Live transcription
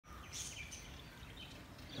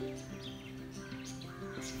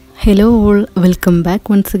Hello all, welcome back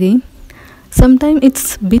once again. Sometimes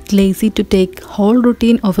it's a bit lazy to take whole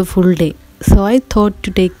routine of a full day. So I thought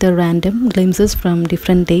to take the random glimpses from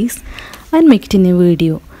different days and make it in a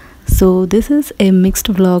video. So this is a mixed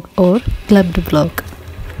vlog or clubbed vlog.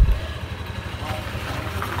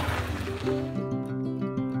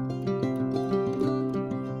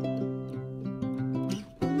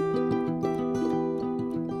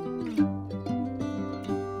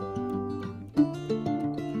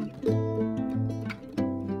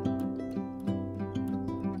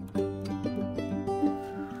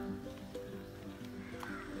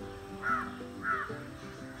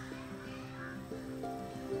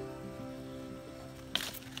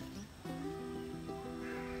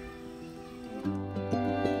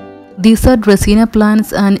 These are Dracaena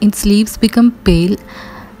plants and its leaves become pale.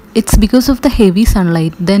 It's because of the heavy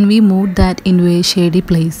sunlight. Then we moved that into a shady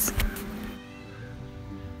place.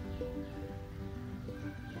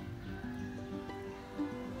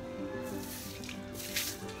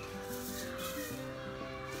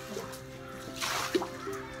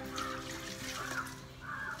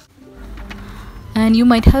 And you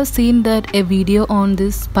might have seen that a video on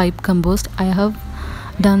this pipe compost. I have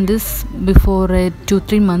done this before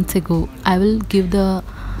 2-3 months ago. I will give the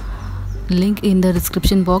link in the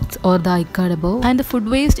description box or the iCard above. And the food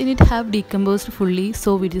waste in it have decomposed fully,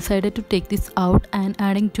 so we decided to take this out and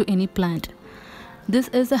adding to any plant. This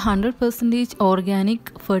is 100%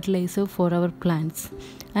 organic fertilizer for our plants,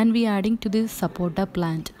 and we adding to this sapota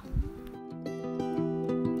plant.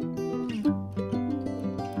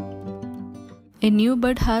 A new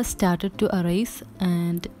bud has started to arise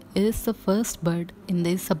and is the first bud in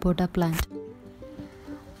this sapota plant.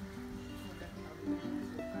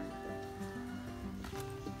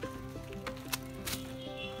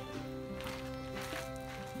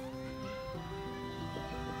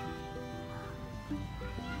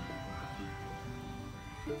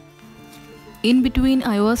 In between,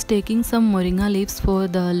 I was taking some moringa leaves for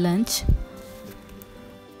the lunch.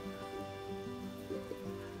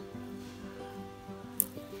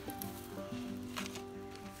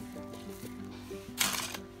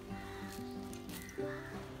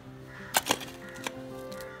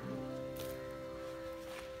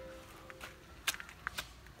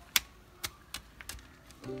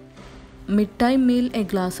 Mid-time meal, a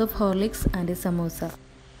glass of Horlicks and a samosa.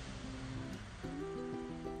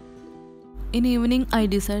 In evening, I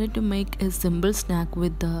decided to make a simple snack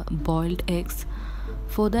with the boiled eggs.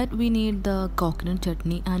 For that we need the coconut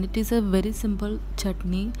chutney, and it is a very simple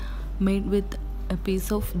chutney made with a piece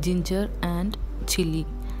of ginger and chili.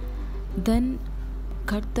 Then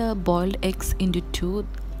cut the boiled eggs into two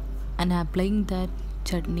and applying that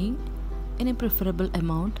chutney in a preferable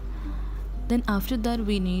amount. Then after that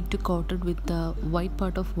we need to coat it with the white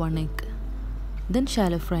part of one egg. Then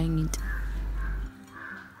shallow frying it.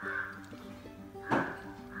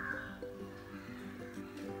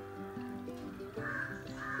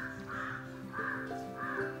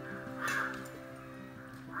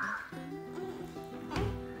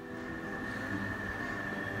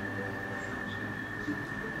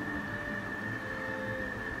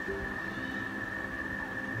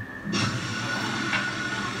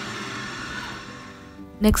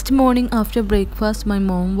 Next morning after breakfast, my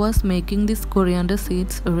mom was making these coriander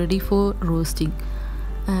seeds ready for roasting,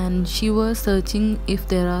 and she was searching if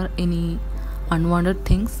there are any unwanted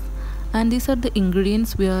things, and these are the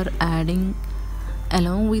ingredients we are adding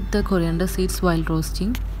along with the coriander seeds while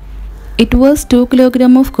roasting. It was 2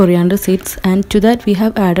 kg of coriander seeds, and to that we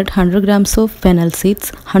have added 100 grams of fennel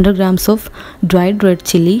seeds, 100 grams of dried red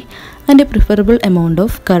chili, and a preferable amount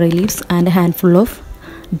of curry leaves and a handful of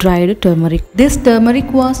dried turmeric. This turmeric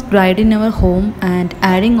was dried in our home, and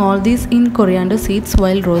adding all these in coriander seeds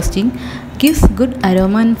while roasting gives good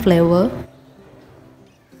aroma and flavor.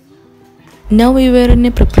 Now we were in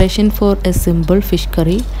a preparation for a simple fish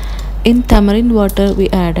curry. In tamarind water we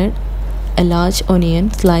added a large onion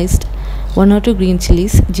sliced, 1 or 2 green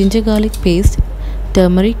chilies, ginger garlic paste,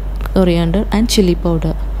 turmeric, coriander and chili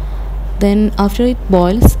powder. Then after it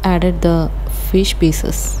boils, added the fish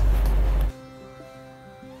pieces.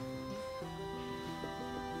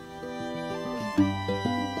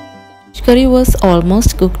 Curry was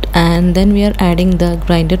almost cooked, and then we are adding the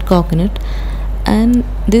grinded coconut, and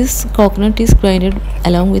this coconut is grinded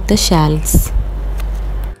along with the shallots.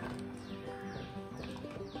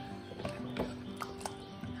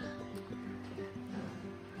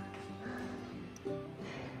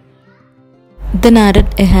 Then added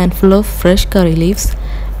a handful of fresh curry leaves.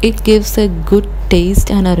 It gives a good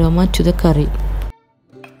taste and aroma to the curry.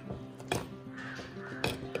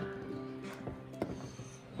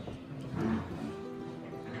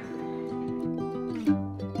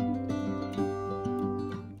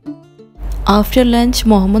 After lunch,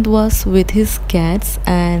 Mohammed was with his cats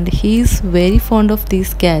and he is very fond of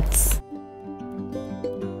these cats.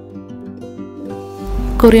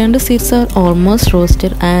 Coriander seeds are almost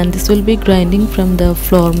roasted and this will be grinding from the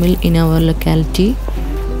flour mill in our locality.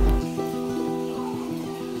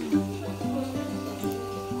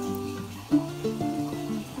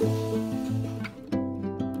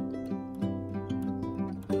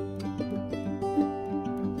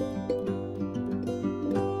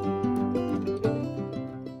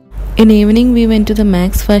 In evening, we went to the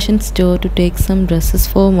Max Fashion store to take some dresses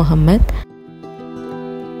for Mohammed.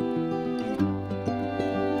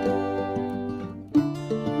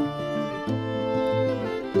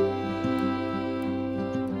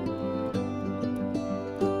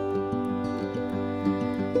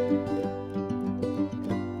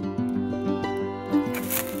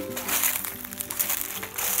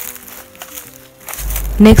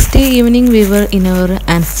 Next day evening, we were in our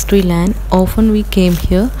ancestry land. Often we came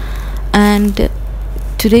here, and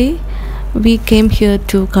today we came here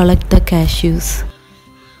to collect the cashews.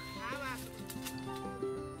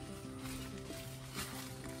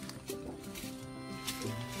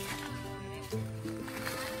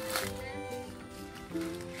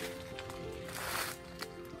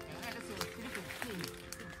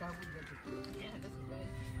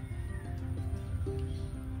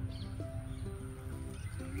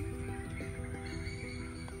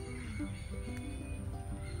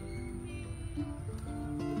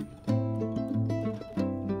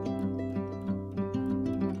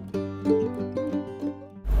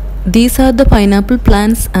 These are the pineapple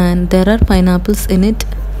plants and there are pineapples in it.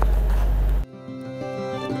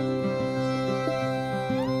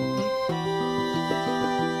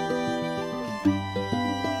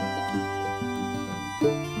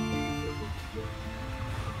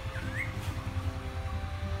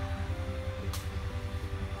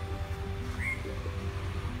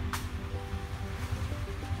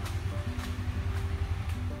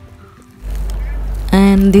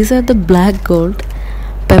 And these are the black gold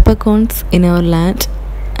peppercorns in our land,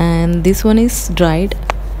 and this one is dried.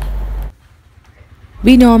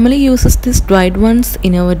 We normally use these dried ones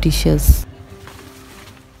in our dishes.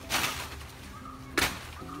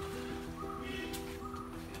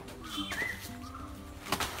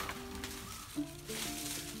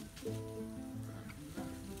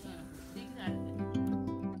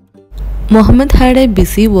 Mohammed had a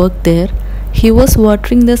busy work there. He was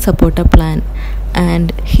watering the sapota plant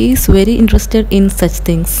and he is very interested in such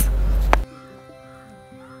things.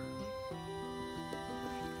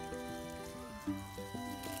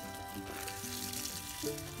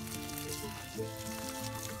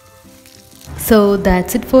 So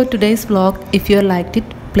that's it for today's vlog. If you liked it,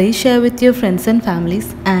 please share with your friends and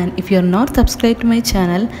families, and if you are not subscribed to my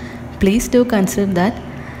channel, please do consider that.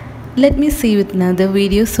 Let me see you with another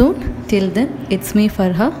video soon. Till then, it's me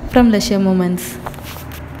Farha from Leisure Moments.